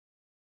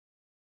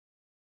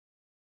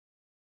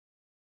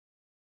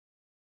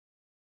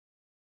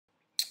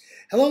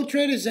Hello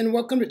traders and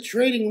welcome to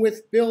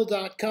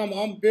tradingwithbill.com.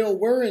 I'm Bill.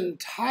 We're in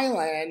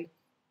Thailand.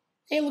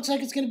 Hey, it looks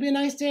like it's going to be a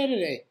nice day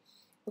today.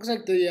 Looks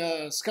like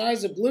the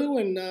skies are blue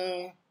and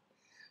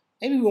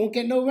maybe we won't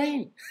get no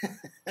rain.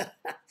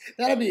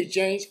 That'll be a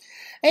change.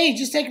 Hey,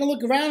 just taking a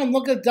look around and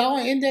look at the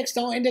dollar index.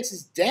 Dollar index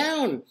is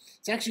down.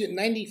 It's actually at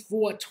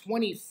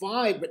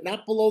 94.25, but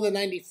not below the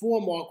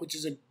 94 mark, which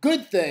is a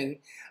good thing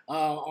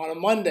on a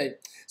Monday.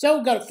 So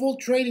we've got a full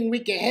trading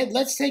week ahead.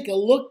 Let's take a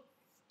look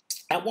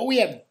at what we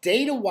have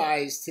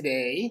data-wise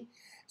today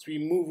as we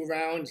move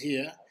around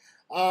here.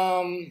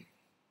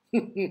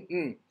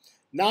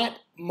 Not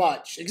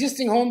much.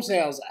 Existing home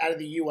sales out of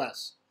the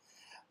U.S.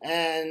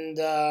 And,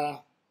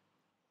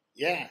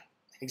 yeah,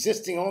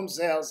 existing home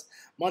sales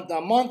month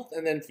on month,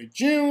 and then for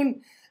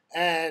June.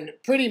 And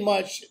pretty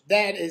much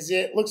that is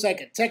it. Looks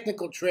like a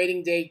technical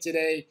trading day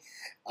today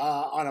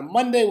on a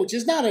Monday, which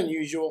is not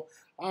unusual.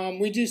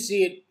 We do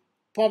see it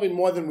probably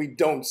more than we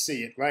don't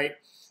see it, right?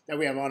 That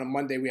we have on a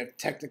Monday. We have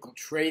technical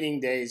trading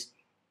days.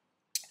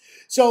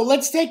 So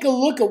let's take a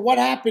look at what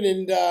happened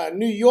in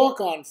New York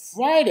on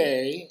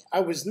Friday. I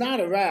was not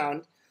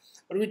around.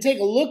 But if we take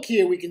a look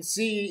here, we can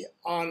see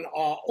on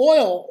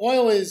oil.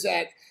 Oil is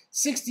at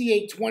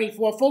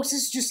 68.24. Folks,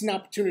 this is just an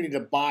opportunity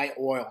to buy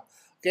oil.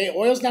 Okay,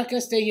 oil's not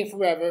going to stay here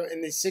forever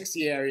in the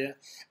 60 area.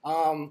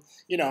 I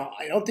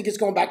don't think it's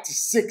going back to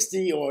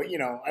 60 or,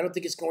 I don't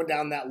think it's going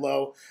down that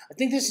low. I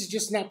think this is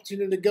just an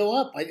opportunity to go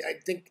up. I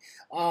think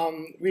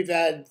we've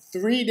had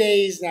 3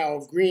 days now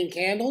of green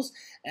candles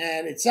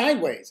and it's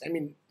sideways. I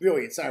mean,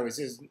 really, it's sideways.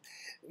 There's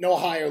no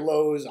higher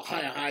lows or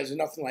higher highs or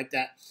nothing like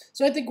that.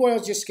 So I think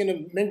oil's just going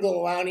to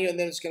mingle around here and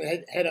then it's going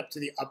to head up to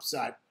the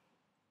upside.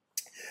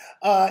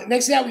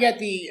 Next out, we got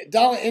the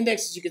dollar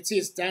index. As you can see,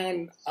 it's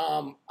down.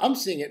 I'm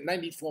seeing it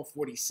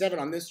 94.47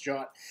 on this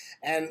chart,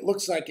 and it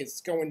looks like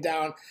it's going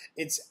down.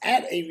 It's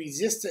at a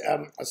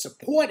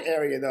support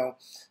area though,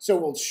 so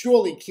we'll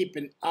surely keep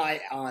an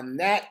eye on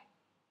that.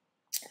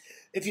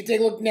 If you take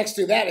a look next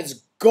to that,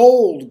 it's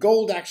gold.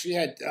 Gold actually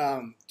had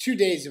 2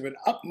 days of an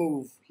up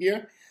move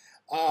here.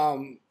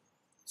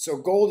 So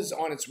gold is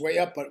on its way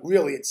up, but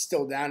really it's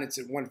still down. It's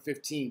at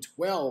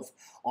 115.12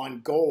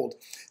 on gold.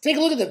 Take a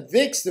look at the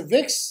VIX. The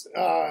VIX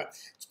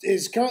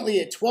is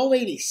currently at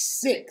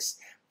 1286.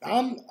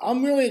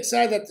 I'm really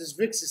excited that this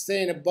VIX is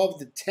staying above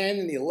the 10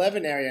 and the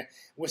 11 area.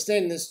 We're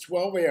staying in this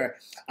 12 area.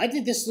 I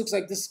think this looks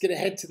like this is going to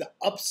head to the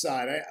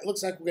upside. It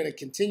looks like we're going to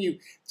continue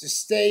to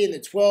stay in the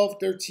 12,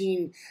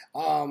 13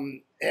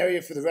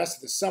 area for the rest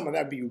of the summer.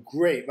 That'd be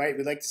great, right?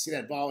 We'd like to see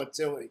that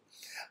volatility.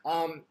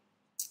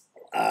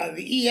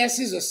 The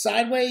ESs are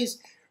sideways,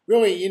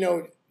 really,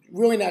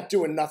 really not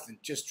doing nothing,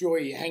 just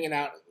really hanging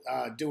out,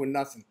 doing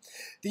nothing.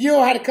 The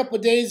euro had a couple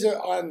of days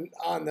on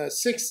the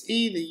 6E,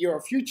 the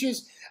euro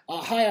futures,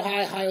 higher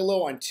high, higher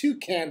low on 2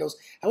 candles.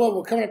 However,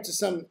 we're coming up to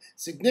some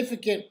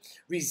significant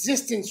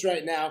resistance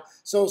right now,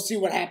 so we'll see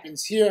what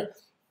happens here.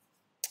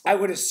 I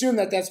would assume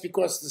that that's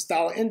because the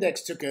dollar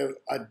index took a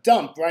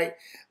dump, right?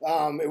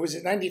 It was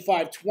at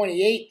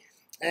 95.28.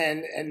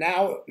 And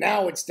now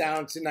it's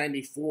down to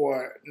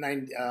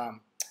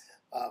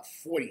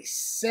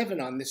 47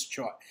 on this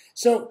chart.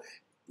 So,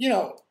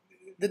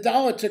 the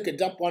dollar took a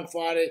dump on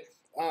Friday,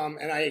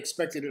 and I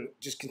expect it to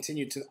just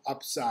continue to the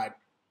upside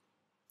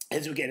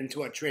as we get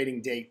into our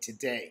trading day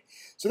today.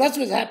 So that's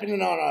what's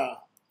happening on a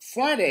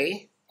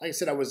Friday. Like I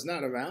said, I was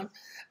not around.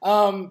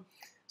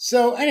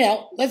 So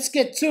anyhow, let's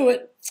get to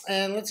it,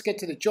 and let's get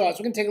to the charts.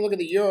 We're going to take a look at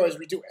the euro as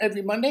we do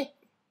every Monday.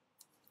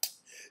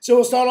 So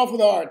we'll start off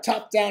with our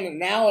top-down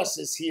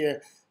analysis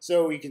here.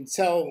 So we can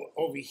tell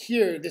over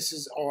here, this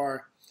is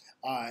our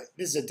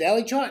this is a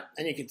daily chart,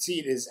 and you can see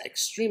it is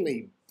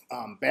extremely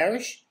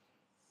bearish.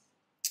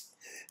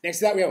 Next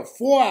to that, we have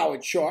a 4-hour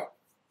chart,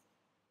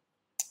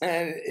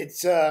 and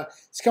it's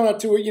coming up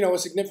to a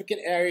significant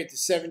area at the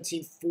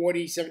 1740,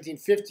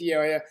 1750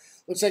 area.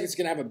 Looks like it's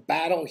going to have a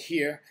battle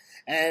here.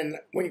 And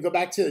when you go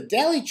back to the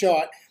daily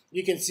chart,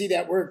 you can see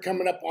that we're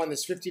coming up on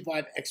this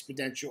 55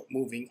 exponential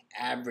moving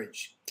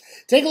average.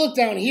 Take a look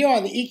down here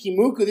on the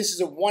Ikimoku. This is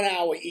a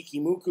 1-hour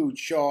Ikimoku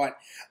chart.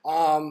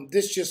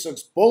 This just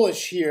looks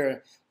bullish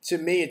here to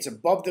me. It's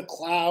above the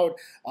cloud.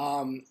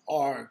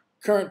 Our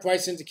current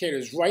price indicator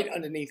is right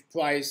underneath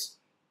price.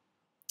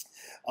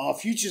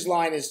 Futures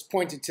line is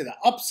pointed to the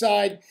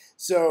upside.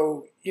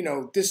 So,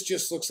 this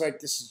just looks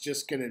like this is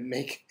just going to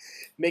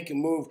make a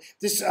move.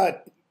 This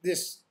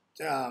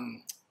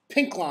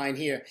pink line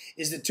here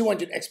is the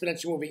 200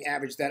 exponential moving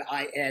average that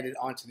I added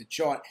onto the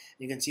chart.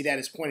 You can see that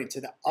is pointed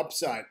to the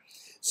upside.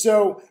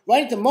 So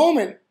right at the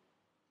moment,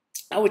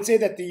 I would say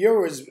that the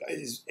euro is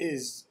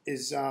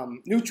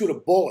neutral to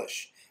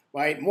bullish,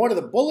 right? More to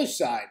the bullish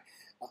side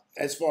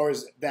as far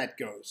as that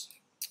goes.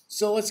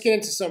 So let's get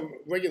into some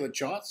regular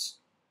charts.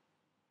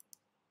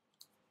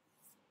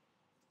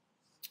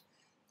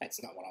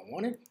 That's not what I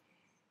wanted.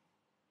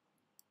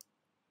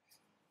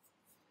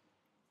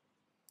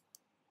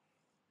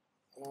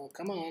 Oh,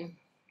 come on.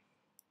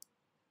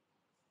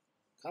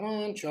 Come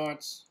on,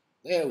 charts.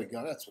 There we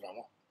go. That's what I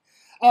want.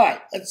 All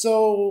right.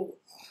 So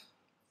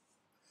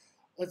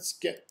let's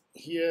get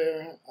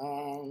here.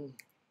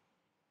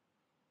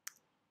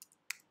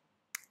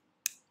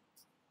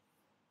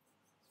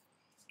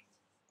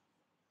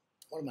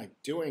 What am I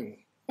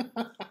doing?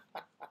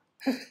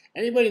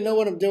 Anybody know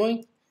what I'm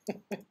doing?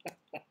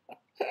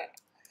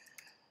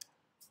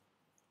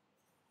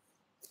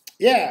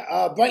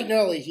 Yeah, bright and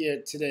early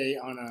here today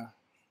on a.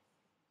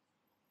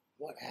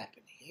 What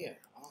happened here?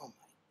 Oh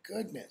my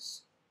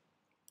goodness.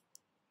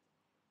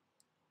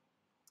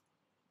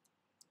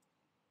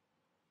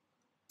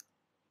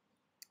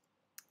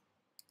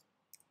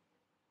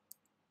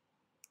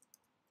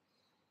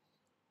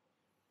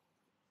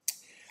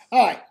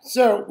 All right,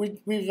 so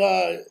we've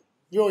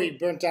really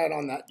burnt out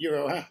on that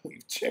euro. Huh?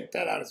 We've checked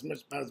that out as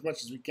much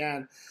as we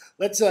can.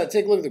 Let's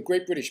take a look at the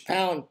Great British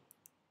Pound.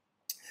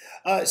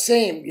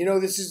 Same,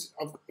 this is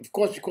of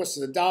course because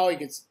of the dollar.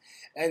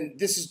 And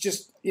this is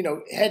just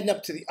heading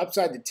up to the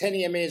upside. The 10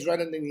 EMA is right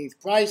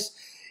underneath price.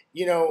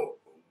 You know,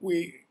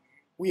 we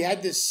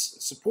had this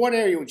support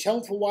area which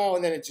held for a while,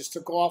 and then it just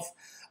took off.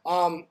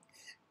 What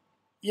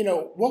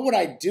would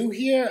I do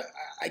here?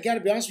 I got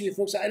to be honest with you,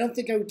 folks. I don't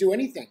think I would do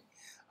anything.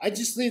 I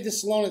just leave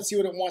this alone and see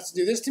what it wants to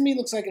do. This to me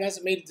looks like it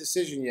hasn't made a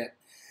decision yet.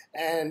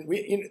 And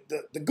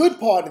the good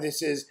part of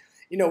this is,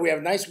 we have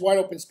a nice wide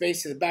open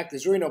space to the back.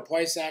 There's really no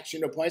price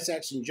action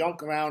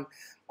junk around.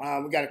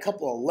 We got a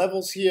couple of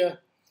levels here,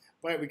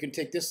 right? We can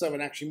take this level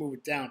and actually move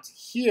it down to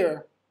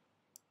here.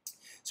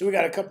 So we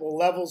got a couple of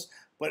levels,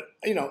 but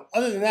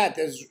other than that,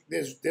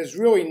 there's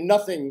really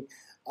nothing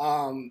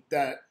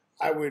that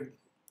I would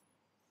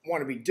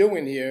want to be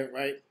doing here,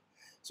 right?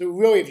 So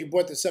really, if you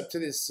brought this up to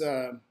this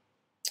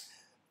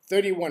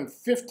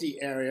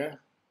 3150 area,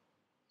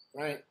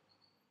 right?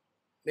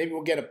 Maybe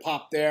we'll get a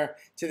pop there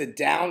to the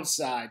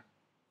downside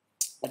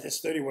at this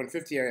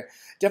 3150 area.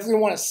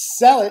 Definitely want to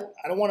sell it.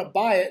 I don't want to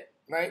buy it,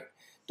 right?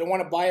 Don't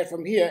want to buy it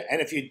from here.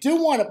 And if you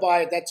do want to buy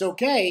it, that's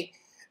okay.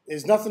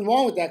 There's nothing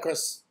wrong with that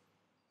because,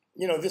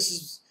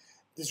 this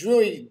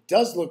really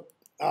does look,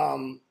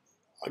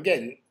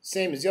 again,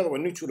 same as the other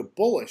one, neutral to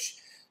bullish.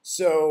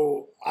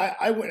 So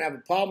I wouldn't have a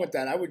problem with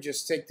that. I would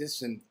just take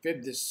this and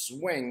fib this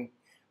swing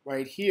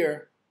right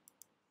here.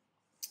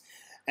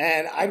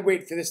 And I'd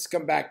wait for this to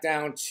come back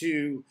down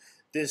to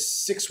this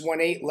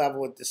 618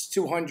 level at this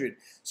 200.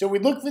 So we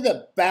look for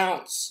the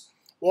bounce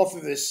off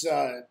of this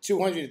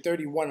 200 to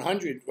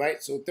 3100,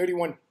 right? So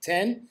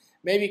 3110,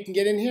 maybe you can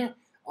get in here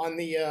on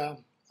the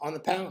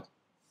pound.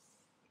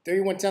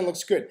 3110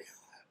 looks good.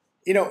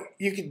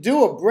 You could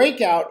do a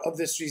breakout of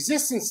this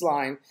resistance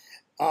line.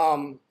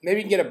 Maybe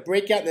you can get a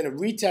breakout and then a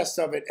retest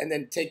of it and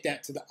then take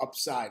that to the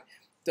upside.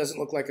 Doesn't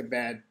look like a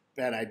bad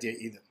idea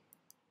either.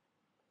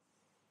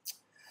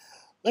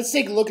 Let's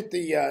take a look at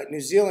the New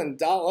Zealand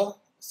dollar.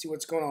 See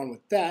what's going on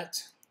with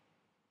that.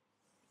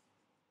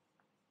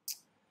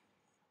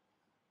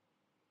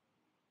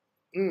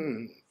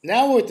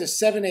 Now we're at the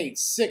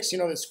 786.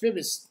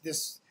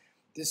 This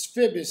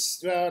fib is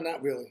well,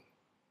 not really.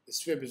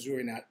 This fib is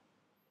really not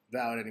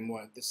valid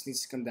anymore. This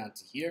needs to come down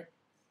to here.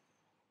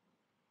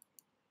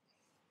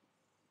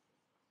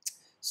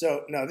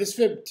 So no, this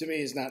fib to me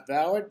is not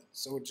valid.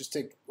 So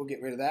we'll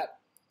get rid of that.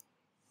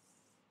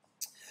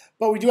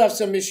 But we do have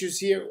some issues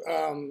here,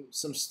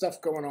 some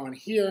stuff going on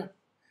here.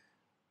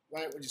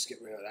 Right, we'll just get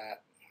rid of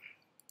that.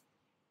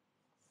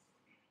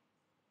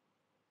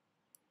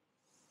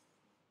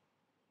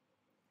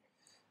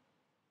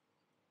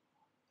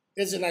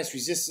 There's a nice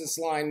resistance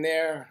line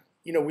there.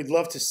 We'd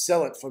love to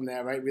sell it from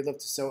there, right? We'd love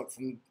to sell it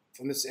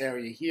from this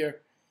area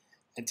here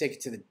and take it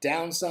to the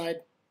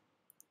downside.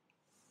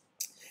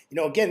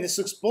 Again, this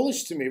looks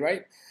bullish to me,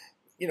 right?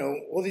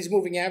 All these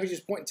moving averages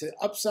pointing to the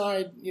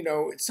upside.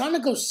 It's time to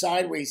go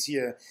sideways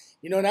here.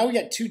 Now we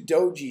got two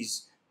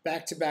dojis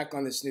back to back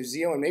on this New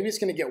Zealand. Maybe it's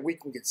going to get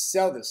weak. We could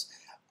sell this.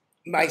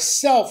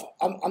 Myself,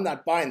 I'm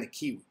not buying the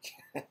Kiwi.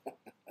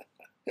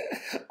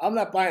 I'm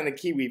not buying the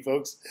Kiwi,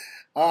 folks.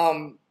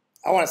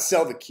 I want to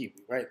sell the Kiwi,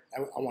 right?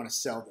 I want to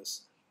sell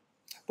this.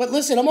 But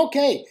listen, I'm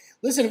okay.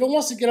 Listen, if it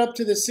wants to get up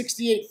to the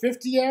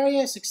 68.50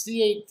 area,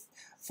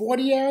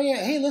 68.40 area,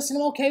 hey, listen,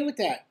 I'm okay with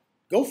that.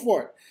 Go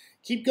for it.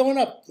 Keep going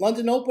up.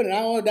 London Open, an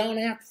hour down and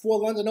a half before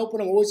London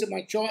Open. I'm always at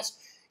my charts,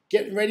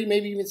 getting ready,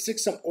 maybe even stick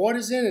some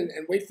orders in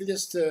and wait for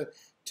this to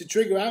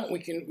trigger out, and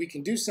we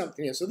can do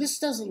something here. So this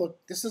does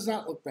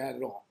not look bad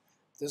at all.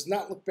 Does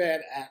not look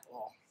bad at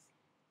all.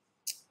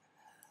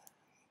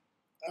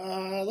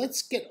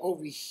 Let's get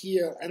over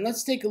here and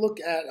let's take a look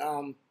at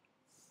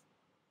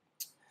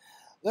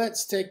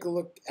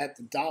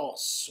the dollar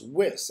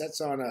Swiss.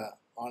 That's on a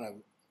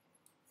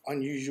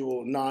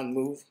unusual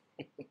non-move.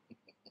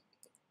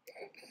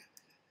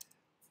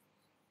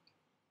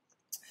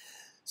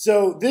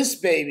 So this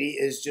baby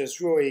is just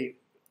really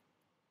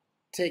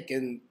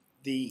taking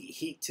the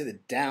heat to the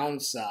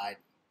downside.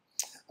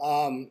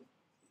 What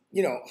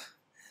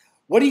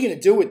are you going to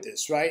do with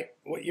this, right?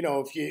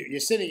 If you're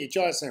sitting at your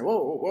chart saying,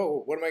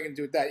 whoa, what am I going to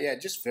do with that? Yeah,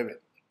 just fib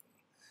it.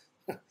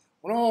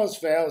 When all else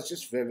fails,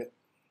 just fib it.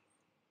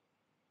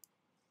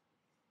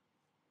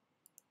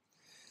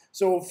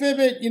 So we'll fib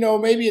it,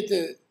 maybe at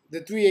the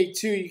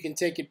 382 you can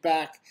take it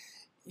back.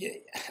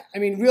 I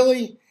mean,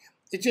 really,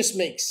 it just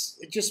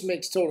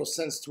makes total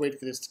sense to wait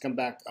for this to come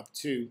back up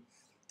to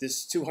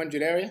this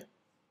 200 area.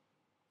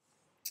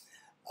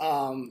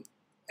 And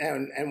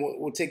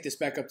we'll take this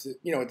back up to,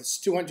 this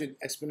 200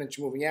 exponential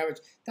moving average.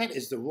 That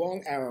is the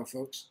wrong arrow,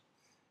 folks.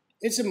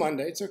 It's a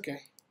Monday. It's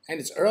okay. And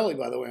it's early,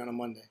 by the way, on a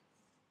Monday.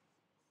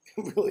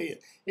 It really is.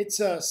 It's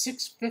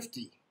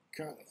 6:50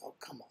 currently. Oh,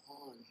 come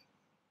on.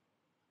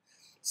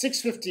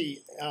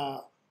 6:50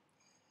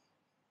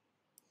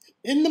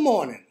 in the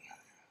morning,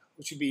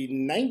 which would be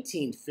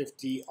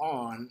 19:50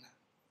 on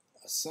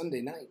a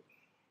Sunday night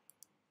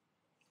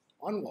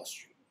on Wall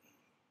Street.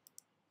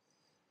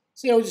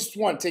 So I just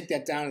want to take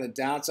that down to the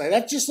downside.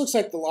 That just looks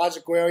like the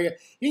logical area.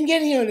 You can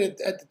get here at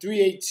the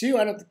 382.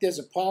 I don't think there's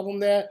a problem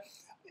there.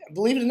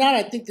 Believe it or not,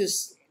 I think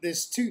this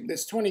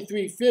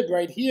 23 fib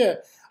right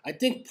here, I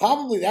think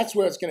probably that's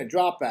where it's going to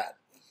drop at.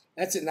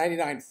 That's at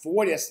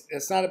 99.40.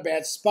 That's not a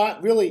bad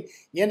spot. Really,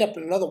 you end up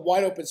in another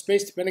wide open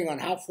space depending on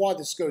how far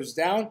this goes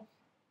down.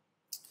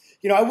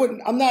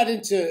 I'm not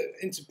into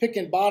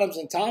picking bottoms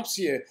and tops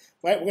here,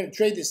 right? We're going to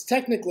trade this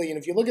technically, and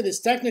if you look at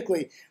this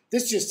technically,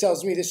 this just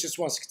tells me this just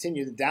wants to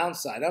continue the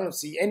downside. I don't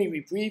see any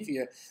reprieve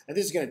here that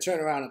this is going to turn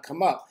around and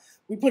come up.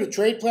 We put a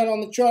trade plan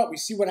on the chart. We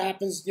see what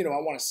happens. I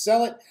want to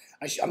sell it.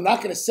 I'm not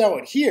going to sell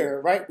it here,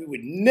 right? We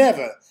would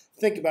never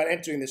think about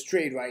entering this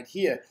trade right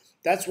here.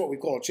 That's what we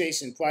call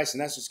chasing price,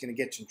 and that's just going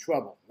to get you in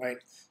trouble,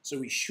 right? So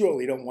we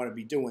surely don't want to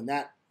be doing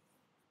that.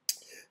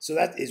 So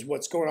that is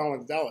what's going on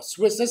with the dollar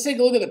Swiss. Let's take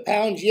a look at the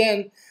pound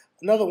yen,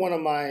 another one of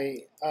my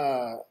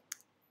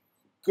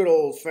good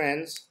old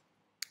friends.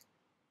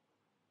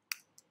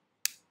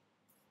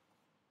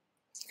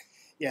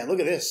 Yeah, look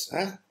at this,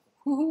 huh?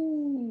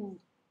 Woohoo!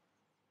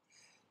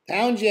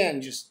 Pound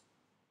yen just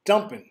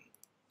dumping,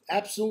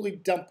 absolutely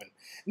dumping.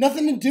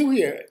 Nothing to do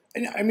here.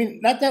 I mean,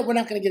 not that we're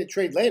not going to get a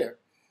trade later,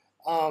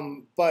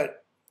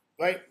 but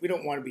right, we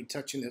don't want to be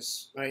touching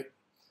this, right?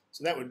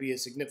 So that would be a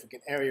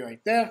significant area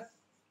right there.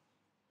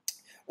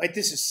 Right,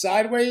 this is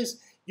sideways.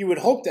 You would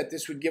hope that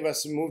this would give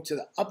us a move to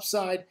the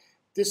upside.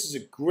 This is a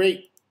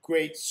great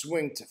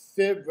swing to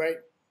fib, right?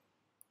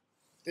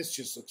 This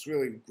just looks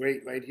really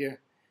great right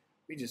here.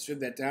 We just fib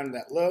that down to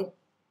that low.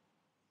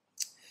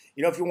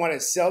 If you want to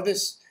sell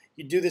this,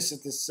 you do this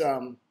at this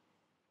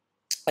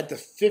at the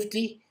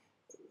 50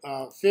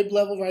 fib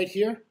level right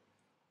here.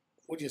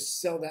 We'll just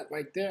sell that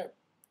right there.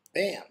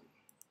 Bam.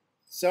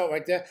 Sell it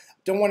right there.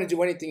 Don't want to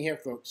do anything here,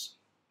 folks.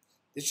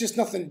 There's just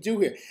nothing to do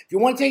here. If you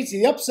want to take it to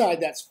the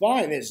upside, that's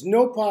fine. There's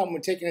no problem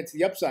with taking it to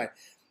the upside.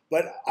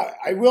 But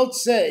I will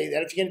say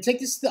that if you're going to take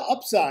this to the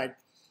upside,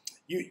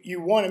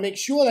 you want to make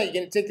sure that you're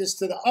going to take this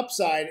to the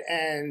upside,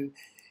 and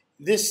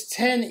this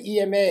 10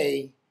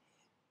 EMA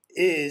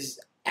is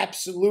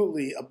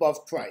absolutely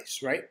above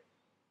price, right?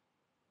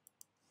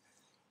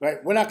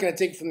 Right? We're not going to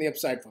take it from the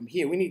upside from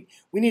here. We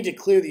need to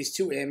clear these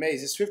two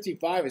EMAs. This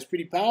 55 is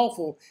pretty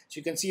powerful. As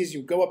you can see, as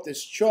you go up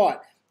this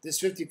chart, this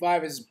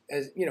 55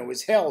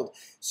 is held.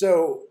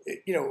 So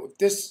if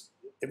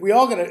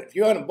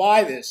you're gonna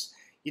buy this,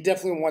 you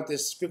definitely want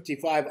this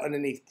 55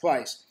 underneath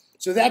price.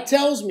 So that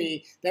tells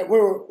me that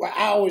we're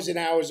hours and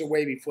hours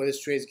away before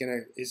this trade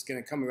is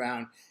gonna come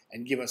around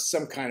and give us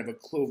some kind of a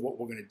clue of what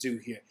we're gonna do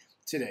here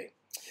today.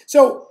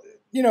 So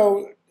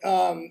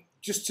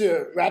just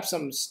to wrap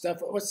some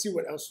stuff, let's see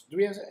what else. Do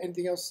we have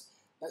anything else?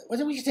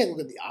 We should take a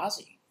look at the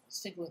Aussie.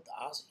 Let's take a look at the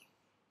Aussie.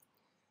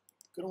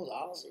 Good old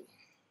Aussie.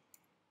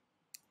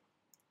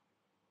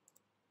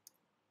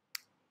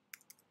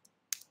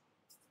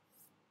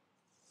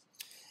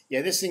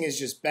 Yeah, this thing is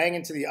just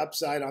banging to the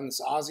upside on this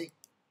Aussie.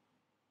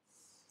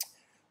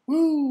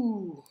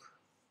 Woo!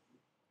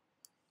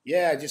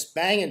 Yeah, just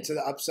banging to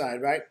the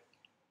upside, right?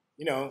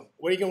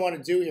 What are you going to want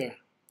to do here?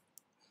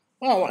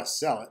 Well, I want to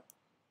sell it.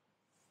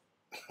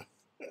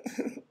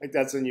 Like,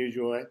 that's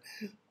unusual, right?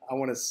 I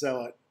want to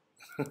sell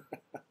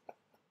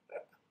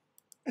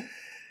it.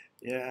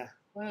 Yeah,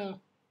 well,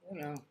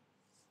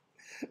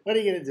 what are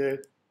you going to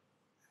do?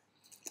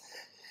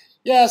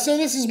 Yeah, so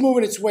this is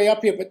moving its way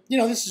up here, but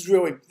this is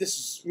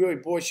really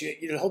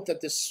bullshit. You'd hope that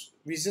this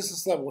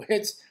resistance level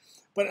hits,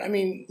 but I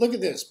mean, look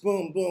at this,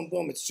 boom, boom,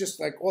 boom. It's just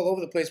like all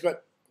over the place.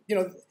 But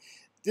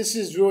this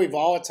is really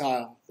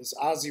volatile, this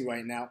Aussie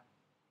right now.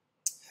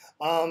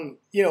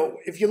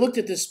 If you looked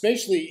at this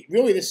spatially,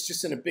 really, this is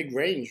just in a big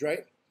range,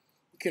 right?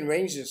 You can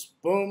range this.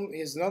 Boom.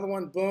 Here's another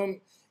one.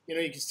 Boom.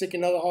 You can stick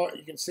another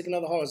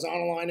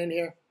horizontal line in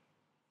here.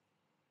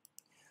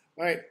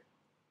 Right.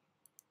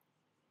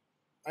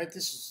 Right,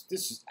 this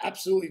is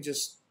absolutely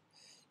just,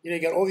 you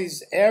got all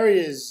these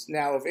areas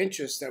now of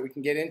interest that we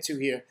can get into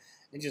here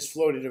and just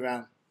float it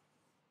around.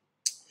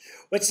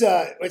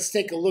 Let's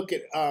take a look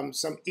at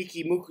some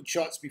Ichimoku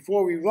charts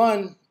before we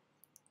run.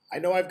 I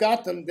know I've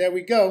got them. There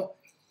we go.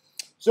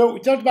 So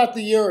we talked about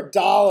the euro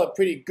dollar,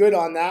 pretty good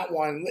on that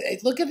one. Hey,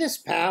 look at this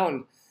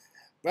pound,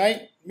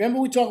 right? Remember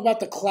we talked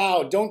about the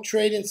cloud. Don't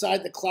trade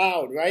inside the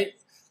cloud, right?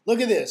 Look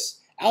at this.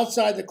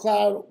 Outside the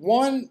cloud,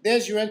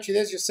 there's your entry,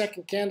 there's your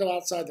second candle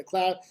outside the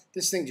cloud.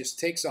 This thing just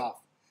takes off.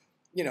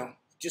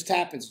 Just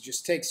happens, it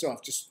just takes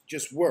off,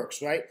 just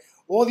works, right?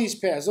 All these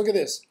pairs, look at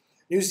this.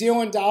 New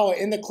Zealand dollar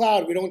in the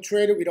cloud. We don't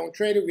trade it. We don't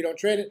trade it. We don't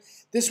trade it.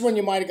 This one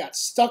you might have got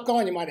stuck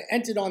on. You might have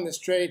entered on this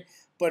trade.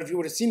 But if you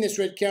would have seen this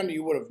red candle,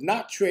 you would have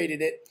not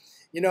traded it.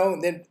 You know,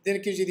 and then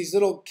it gives you these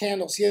little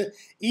candles here.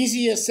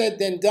 Easier said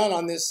than done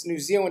on this New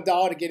Zealand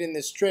dollar to get in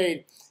this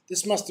trade.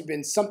 This must have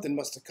been something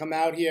must have come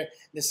out here.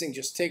 This thing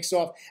just takes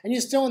off. And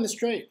you're still in this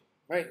trade,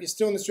 right? You're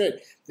still in this trade.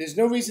 There's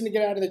no reason to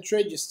get out of the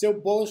trade. You're still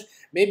bullish.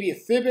 Maybe you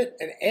fib it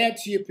and add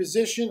to your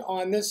position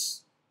on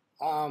this.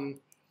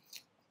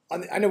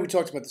 I know we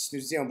talked about this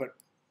New Zealand, but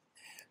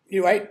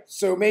you're right.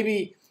 So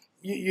maybe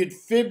you'd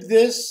fib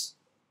this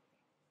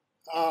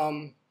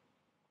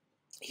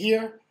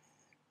here,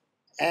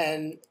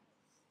 and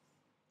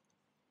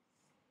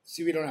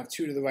see, we don't have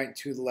 2 to the right and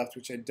 2 to the left,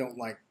 which I don't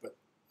like, but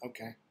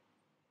okay.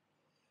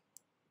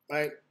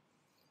 Right?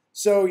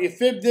 So you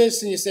fib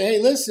this and you say, hey,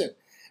 listen,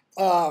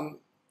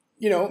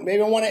 you know,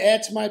 maybe I want to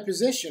add to my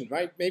position,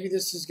 right? Maybe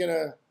this is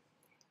gonna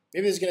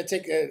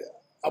take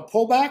a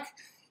pullback.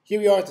 Here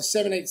we are at the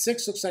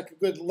 786. Looks like a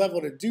good level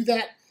to do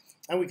that,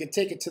 and we can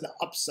take it to the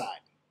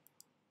upside.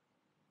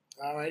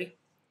 All righty.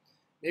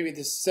 Maybe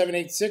this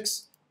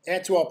 786.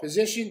 Add to our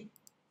position.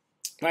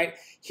 Right.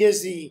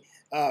 Here's the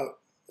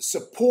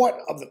support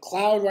of the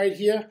cloud right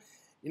here.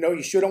 You know,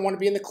 you sure don't want to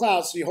be in the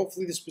cloud, so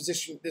hopefully this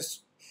position, this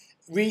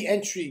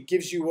re-entry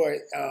gives you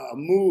a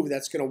move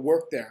that's going to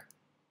work there.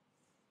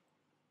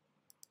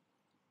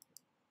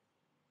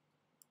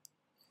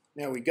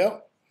 There we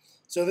go.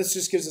 So this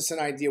just gives us an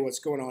idea what's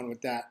going on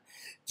with that.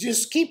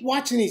 Just keep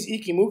watching these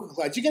Ichimoku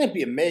clouds. You're going to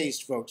be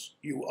amazed, folks.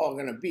 You are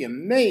going to be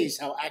amazed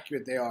how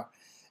accurate they are.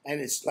 And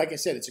it's, like I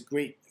said, it's a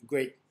great,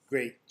 great,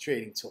 great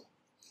trading tool.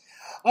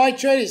 All right,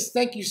 traders,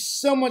 thank you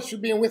so much for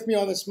being with me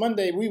on this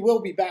Monday. We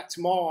will be back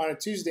tomorrow on a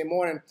Tuesday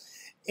morning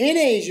in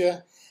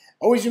Asia.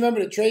 Always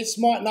remember to trade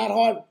smart, not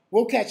hard.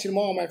 We'll catch you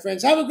tomorrow, my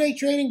friends. Have a great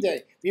trading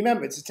day.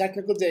 Remember, it's a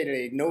technical day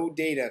today. No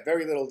data,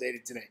 very little data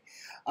today.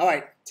 All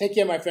right, take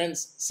care, my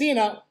friends. See you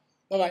now.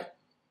 Bye-bye.